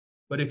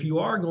But if you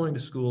are going to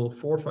school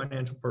for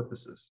financial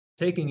purposes,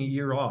 taking a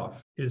year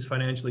off is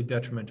financially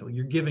detrimental.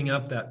 You're giving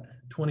up that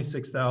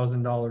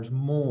 $26,000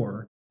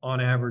 more on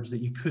average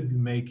that you could be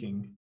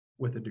making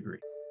with a degree.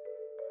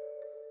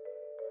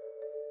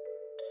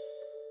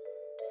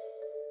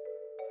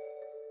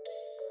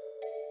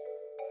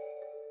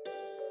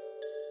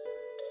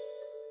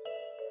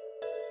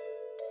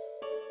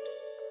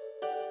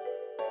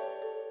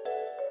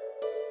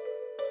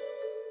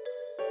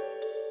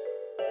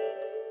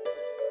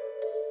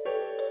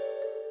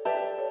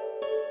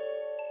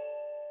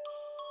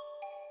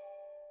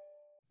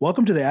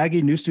 Welcome to the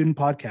Aggie New Student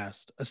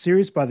Podcast, a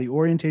series by the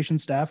orientation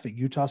staff at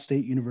Utah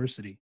State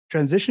University.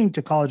 Transitioning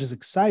to college is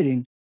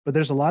exciting, but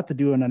there's a lot to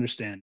do and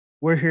understand.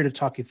 We're here to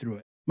talk you through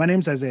it. My name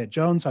is Isaiah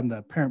Jones. I'm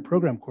the Parent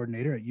Program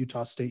Coordinator at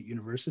Utah State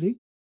University.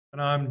 And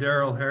I'm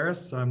Daryl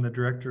Harris. I'm the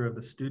Director of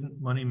the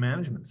Student Money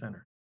Management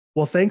Center.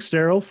 Well, thanks,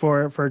 Daryl,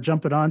 for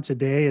jumping on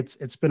today.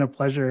 It's been a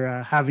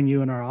pleasure having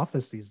you in our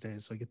office these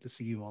days, so I get to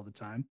see you all the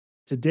time.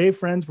 Today,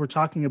 friends, we're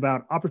talking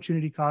about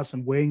opportunity costs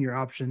and weighing your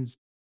options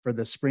for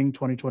the spring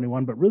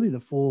 2021, but really the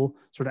full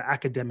sort of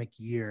academic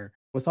year.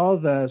 With all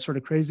the sort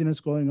of craziness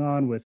going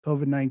on with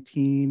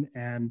COVID-19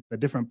 and the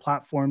different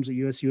platforms that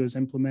USU has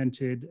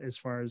implemented as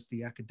far as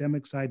the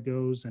academic side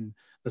goes and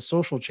the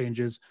social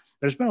changes,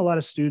 there's been a lot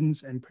of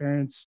students and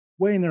parents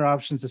weighing their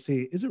options to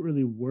see, is it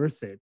really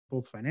worth it,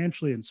 both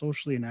financially and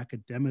socially and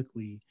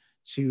academically,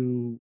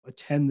 to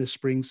attend the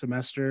spring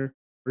semester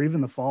or even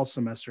the fall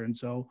semester? And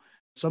so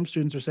some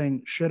students are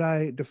saying, should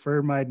I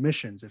defer my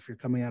admissions if you're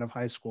coming out of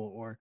high school?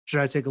 Or should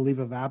I take a leave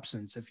of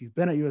absence if you've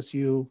been at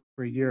USU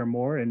for a year or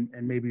more and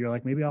maybe you're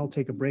like, maybe I'll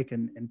take a break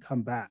and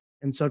come back.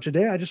 And so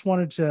today I just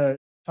wanted to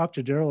talk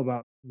to Daryl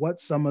about what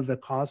some of the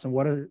costs and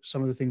what are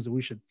some of the things that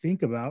we should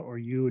think about or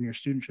you and your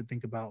student should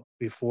think about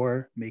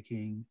before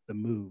making the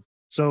move.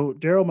 So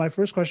Daryl, my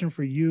first question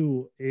for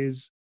you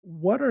is,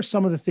 what are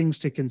some of the things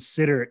to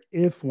consider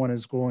if one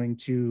is going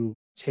to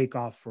take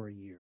off for a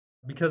year?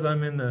 Because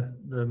I'm in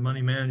the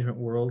money management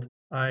world,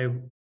 I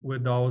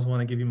would always want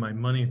to give you my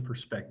money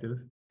perspective.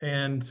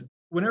 And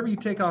whenever you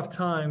take off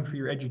time for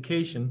your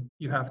education,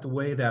 you have to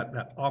weigh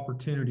that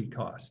opportunity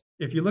cost.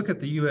 If you look at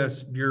the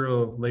U.S.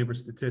 Bureau of Labor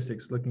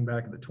Statistics, looking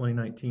back at the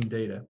 2019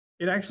 data,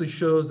 it actually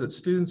shows that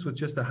students with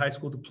just a high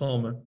school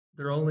diploma,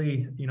 they're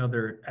only,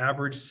 their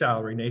average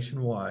salary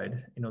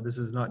nationwide, this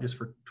is not just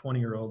for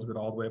 20-year-olds, but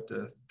all the way up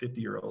to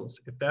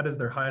 50-year-olds. If that is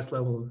their highest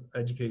level of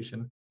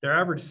education, their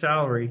average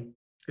salary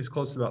is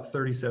close to about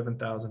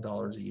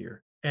 $37,000 a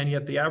year. And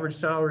yet the average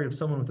salary of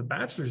someone with a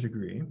bachelor's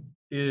degree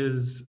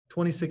is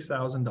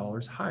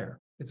 $26,000 higher.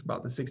 It's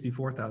about the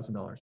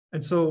 $64,000.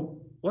 And so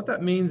what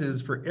that means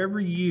is for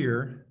every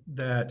year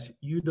that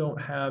you don't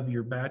have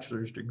your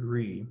bachelor's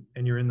degree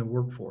and you're in the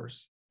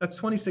workforce, that's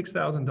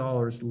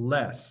 $26,000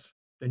 less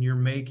than you're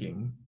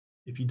making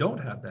if you don't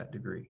have that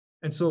degree.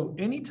 And so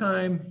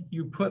anytime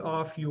you put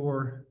off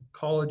your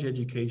college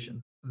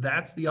education,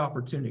 that's the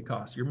opportunity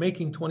cost. You're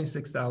making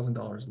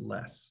 $26,000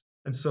 less.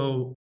 And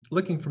so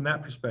looking from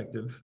that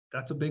perspective,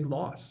 that's a big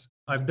loss.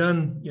 I've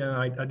done,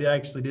 I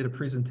actually did a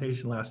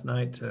presentation last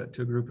night to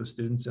a group of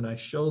students, and I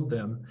showed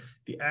them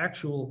the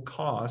actual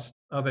cost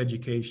of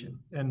education.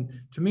 And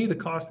to me, the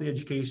cost of the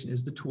education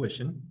is the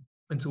tuition.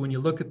 And so when you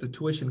look at the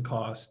tuition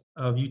cost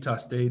of Utah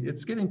State,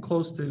 it's getting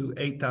close to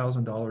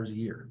 $8,000 a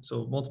year.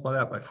 So multiply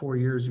that by 4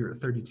 years, you're at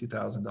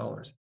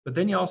 $32,000. But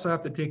then you also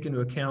have to take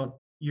into account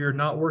you're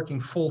not working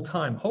full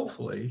time,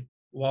 hopefully,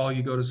 while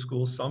you go to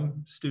school.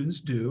 Some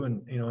students do,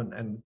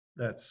 and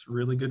that's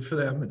really good for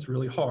them. It's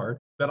really hard.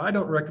 But I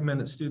don't recommend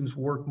that students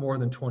work more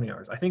than 20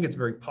 hours. I think it's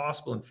very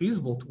possible and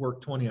feasible to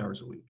work 20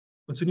 hours a week.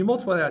 And so when you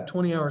multiply that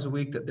 20 hours a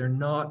week that they're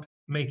not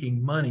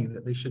making money,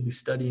 that they should be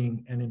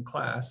studying and in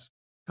class,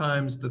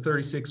 times the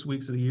 36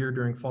 weeks of the year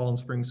during fall and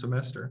spring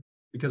semester,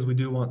 because we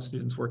do want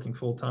students working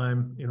full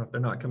time. If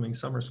they're not coming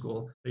summer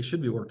school, they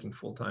should be working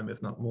full time,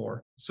 if not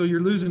more. So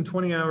you're losing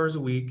 20 hours a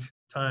week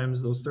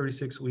times those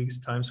 36 weeks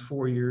times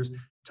 4 years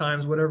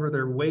times whatever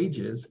their wage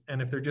is.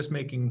 And if they're just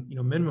making,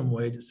 minimum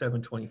wage at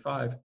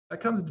 $7.25, that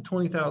comes to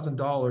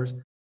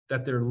 $20,000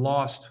 that they're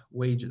lost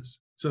wages.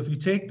 So if you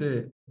take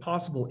the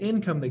possible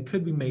income they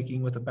could be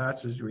making with a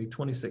bachelor's degree,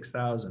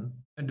 $26,000,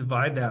 and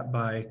divide that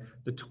by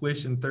the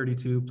tuition,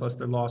 32, plus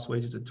their lost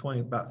wages at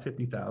 20, about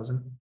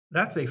 $50,000,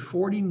 that's a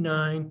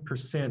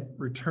 49%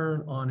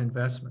 return on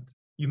investment.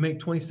 You make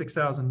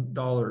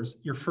 $26,000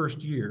 your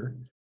first year,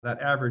 that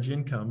average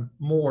income,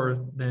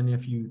 more than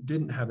if you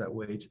didn't have that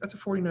wage. That's a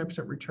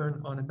 49%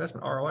 return on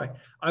investment, ROI.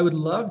 I would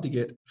love to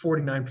get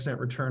 49%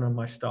 return on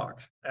my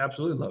stock.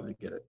 Absolutely love to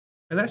get it.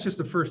 And that's just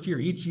the first year.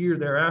 Each year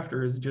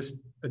thereafter is just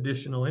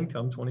additional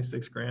income,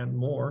 26 grand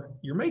more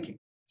you're making.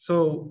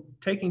 So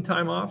taking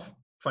time off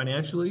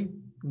financially,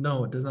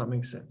 no, it does not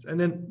make sense. And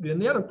then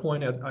the other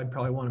point I'd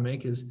probably want to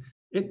make is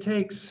it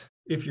takes,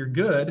 if you're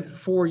good,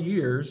 4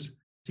 years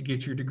to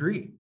get your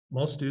degree.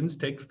 Most students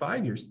take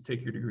 5 years to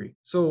take your degree.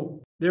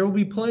 So there will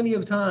be plenty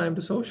of time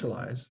to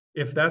socialize.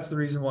 If that's the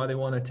reason why they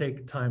want to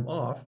take time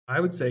off, I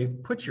would say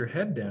put your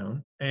head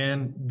down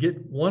and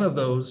get one of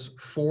those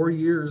 4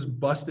 years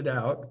busted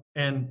out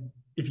and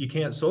if you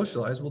can't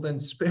socialize, well, then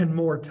spend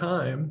more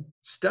time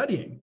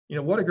studying.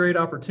 What a great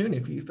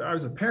opportunity. If I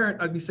was a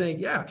parent, I'd be saying,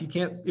 yeah,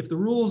 if the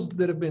rules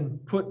that have been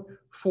put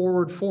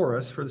forward for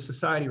us for the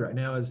society right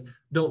now is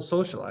don't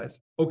socialize.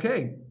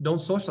 Okay,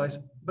 don't socialize,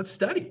 but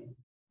study.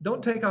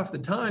 Don't take off the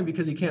time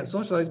because you can't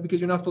socialize,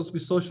 because you're not supposed to be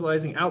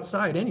socializing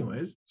outside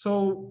anyways.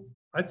 So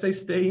I'd say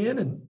stay in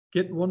and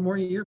get one more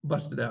year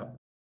busted out.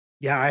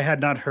 Yeah, I had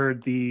not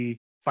heard the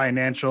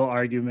financial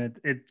argument.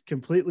 It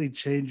completely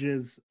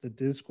changes the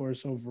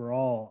discourse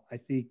overall. I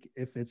think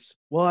if it's,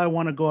 well, I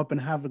want to go up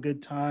and have a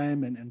good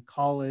time and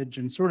college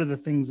and sort of the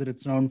things that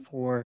it's known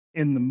for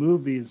in the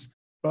movies.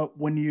 But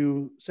when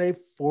you say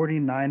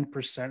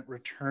 49%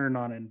 return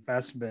on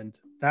investment,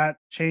 that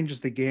changes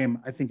the game,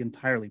 I think,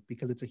 entirely,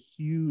 because it's a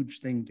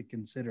huge thing to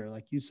consider.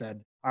 Like you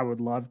said, I would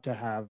love to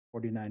have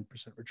 49%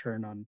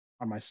 return on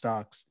my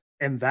stocks.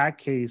 In that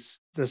case,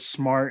 the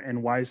smart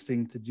and wise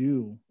thing to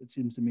do, it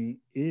seems to me,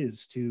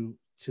 is to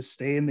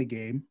stay in the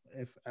game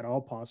if at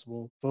all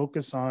possible,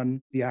 focus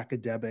on the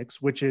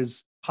academics, which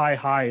is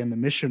high in the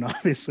mission,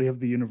 obviously, of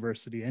the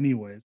university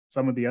anyways.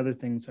 Some of the other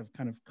things have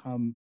kind of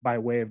come by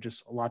way of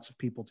just lots of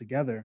people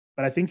together.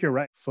 But I think you're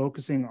right.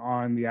 Focusing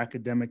on the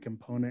academic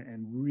component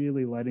and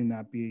really letting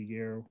that be a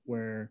year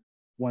where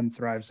one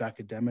thrives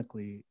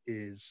academically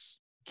is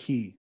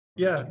key.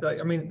 Yeah,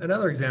 I mean,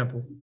 another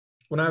example.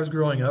 When I was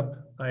growing up,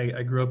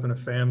 I grew up in a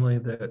family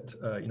that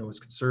was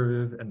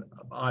conservative, and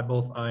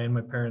both I and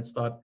my parents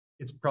thought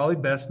it's probably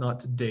best not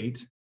to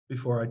date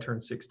before I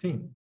turned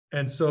 16.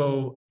 And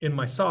so in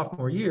my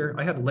sophomore year,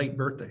 I had a late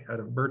birthday. I had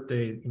a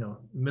birthday,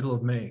 middle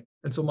of May.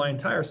 And so my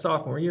entire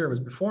sophomore year was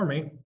before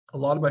me. A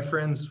lot of my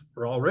friends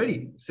were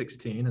already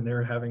 16 and they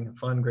were having a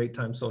fun, great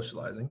time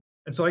socializing.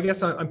 And so I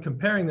guess I'm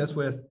comparing this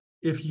with,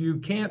 if you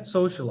can't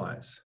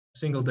socialize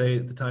single day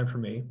at the time for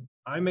me,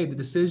 I made the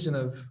decision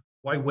of,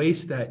 why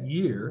waste that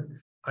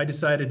year? I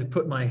decided to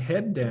put my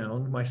head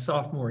down my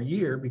sophomore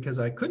year because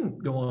I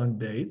couldn't go on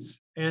dates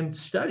and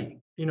study,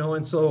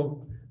 and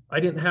so I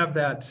didn't have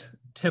that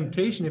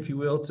temptation, if you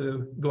will,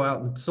 to go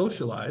out and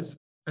socialize.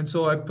 And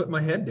so I put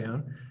my head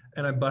down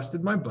and I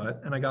busted my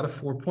butt and I got a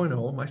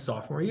 4.0 my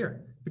sophomore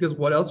year, because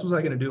what else was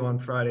I going to do on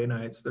Friday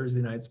nights,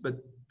 Thursday nights, but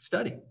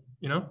study,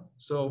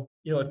 So,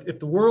 if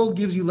the world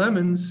gives you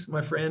lemons,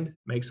 my friend,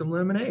 make some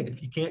lemonade.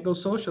 If you can't go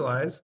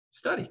socialize,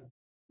 study.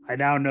 I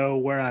now know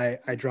where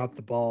I dropped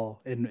the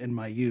ball in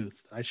my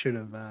youth. I should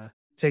have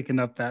taken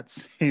up that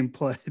same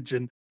pledge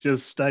and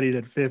just studied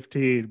at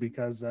 15,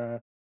 because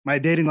my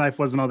dating life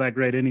wasn't all that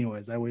great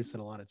anyways. I wasted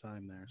a lot of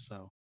time there.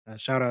 So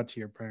shout out to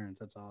your parents.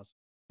 That's awesome.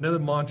 Another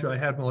mantra I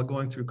had while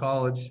going through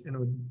college, and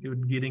it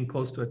would getting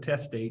close to a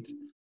test date,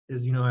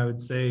 is, I would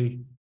say,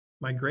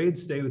 my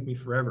grades stay with me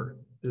forever.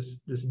 This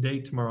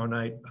date tomorrow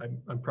night,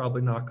 I'm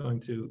probably not going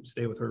to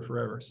stay with her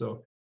forever.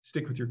 So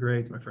stick with your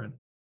grades, my friend.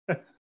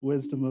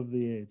 Wisdom of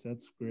the age.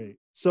 That's great.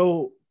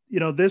 So,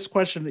 this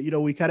question,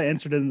 we kind of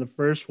answered it in the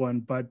first one,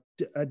 but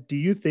do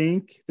you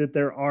think that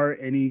there are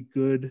any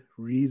good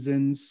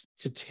reasons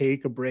to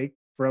take a break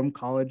from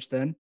college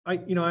then? I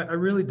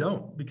really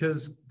don't,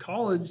 because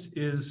college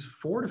is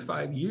 4 to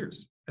 5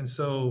 years. And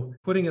so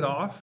putting it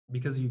off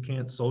because you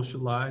can't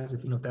socialize,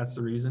 if that's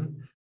the reason,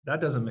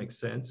 that doesn't make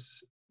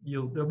sense.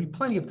 There'll be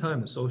plenty of time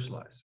to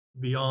socialize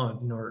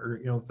beyond, or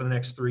for the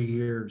next 3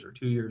 years or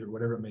 2 years or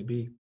whatever it may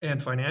be.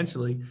 And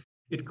financially,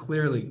 it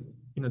clearly,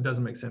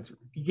 doesn't make sense.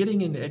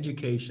 Getting into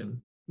education.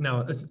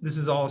 Now, this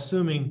is all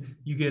assuming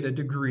you get a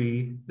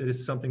degree that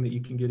is something that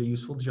you can get a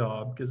useful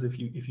job. Because if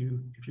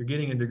you're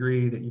getting a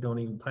degree that you don't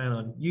even plan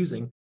on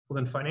using, well,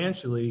 then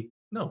financially,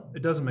 no,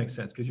 it doesn't make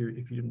sense. Because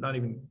if you're not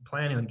even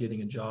planning on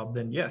getting a job,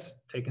 then yes,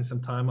 taking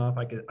some time off,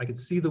 I could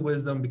see the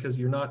wisdom, because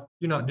you're not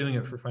doing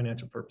it for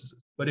financial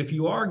purposes. But if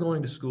you are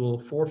going to school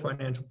for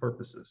financial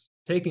purposes,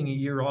 taking a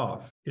year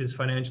off is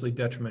financially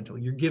detrimental.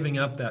 You're giving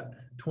up that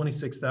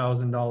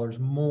 $26,000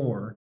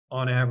 more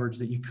on average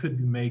that you could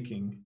be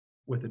making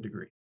with a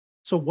degree.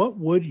 So what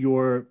would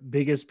your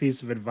biggest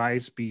piece of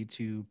advice be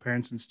to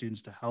parents and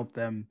students to help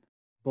them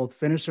both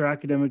finish their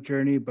academic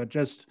journey, but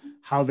just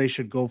how they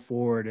should go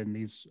forward in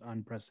these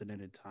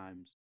unprecedented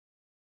times?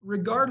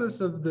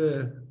 Regardless of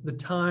the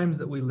times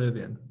that we live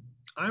in,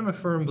 I'm a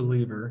firm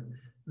believer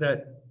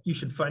that you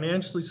should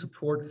financially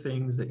support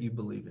things that you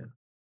believe in.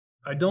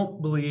 I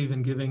don't believe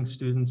in giving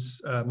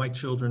students, my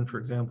children, for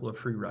example, a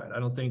free ride. I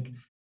don't think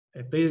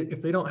if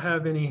they don't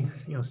have any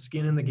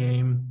skin in the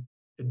game,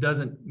 it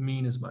doesn't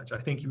mean as much. I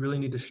think you really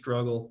need to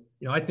struggle.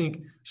 I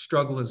think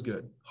struggle is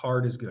good.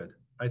 Hard is good.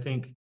 I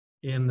think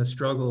in the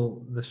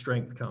struggle, the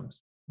strength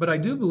comes. But I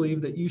do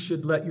believe that you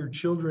should let your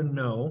children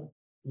know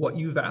what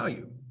you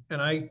value.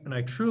 And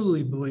I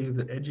truly believe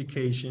that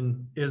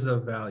education is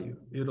of value.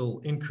 It'll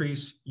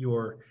increase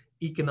your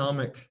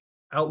economic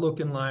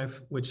outlook in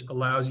life, which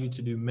allows you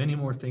to do many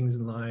more things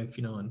in life,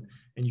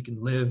 and you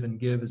can live and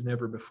give as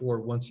never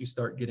before once you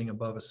start getting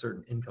above a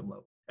certain income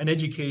level. And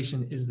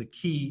education is the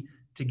key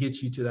to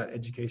get you to that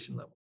education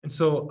level. And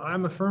so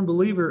I'm a firm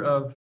believer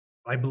of,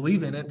 I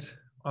believe in it,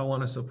 I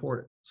want to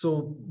support it.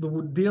 So the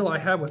deal I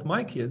have with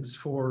my kids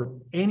for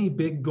any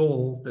big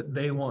goal that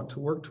they want to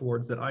work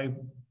towards, that I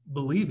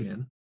believe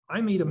in,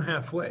 I meet them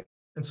halfway.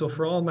 And so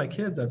for all my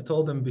kids, I've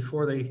told them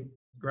before they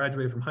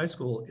graduate from high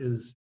school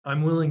is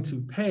I'm willing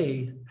to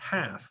pay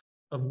half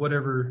of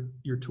whatever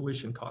your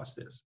tuition cost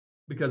is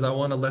because I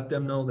want to let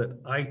them know that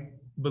I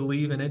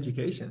believe in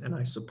education and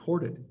I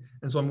support it.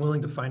 And so I'm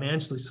willing to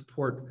financially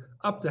support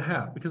up to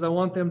half because I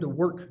want them to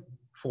work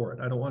for it.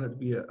 I don't want it to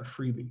be a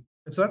freebie.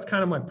 And so that's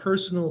kind of my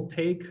personal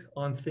take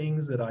on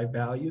things that I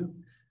value.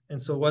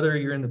 And so whether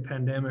you're in the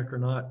pandemic or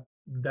not,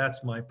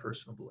 that's my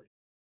personal belief.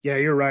 Yeah,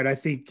 you're right. I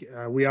think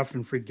we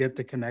often forget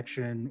the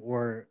connection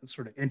or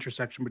sort of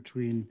intersection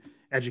between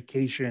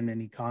education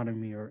and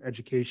economy, or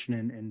education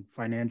and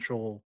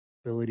financial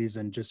abilities,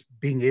 and just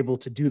being able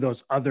to do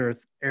those other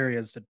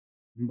areas that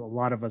a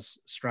lot of us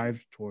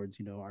strive towards,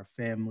 our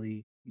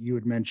family. You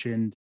had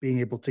mentioned being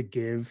able to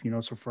give,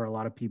 so for a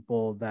lot of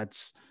people,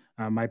 that's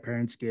my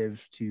parents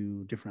give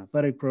to different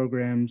athletic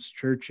programs,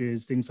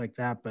 churches, things like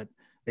that. But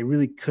they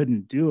really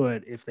couldn't do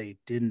it if they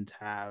didn't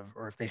have,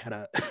 or if they had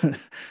a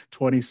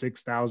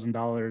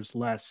 $26,000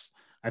 less.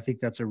 I think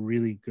that's a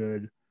really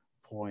good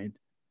point.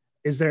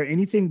 Is there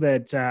anything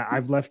that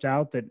I've left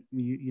out that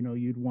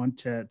you'd want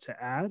to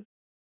add?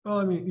 Well,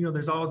 I mean,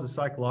 there's always a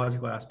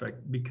psychological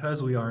aspect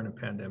because we are in a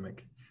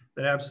pandemic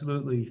that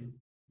absolutely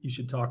you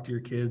should talk to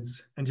your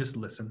kids and just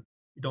listen.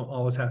 You don't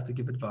always have to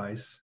give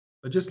advice,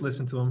 but just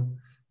listen to them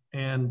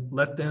and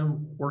let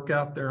them work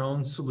out their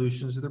own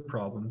solutions to their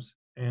problems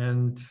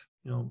and,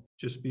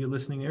 just be a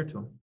listening ear to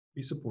them,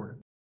 be supportive.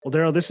 Well,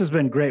 Daryl, this has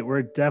been great.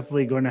 We're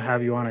definitely going to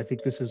have you on. I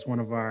think this is one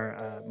of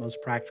our most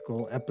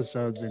practical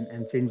episodes,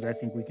 and things I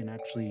think we can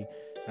actually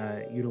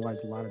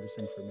utilize a lot of this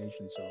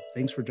information. So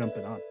thanks for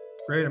jumping on.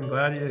 Great. I'm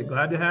glad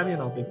to have you,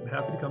 and I'll be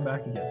happy to come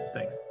back again.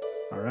 Thanks.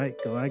 All right.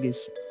 Go Aggies.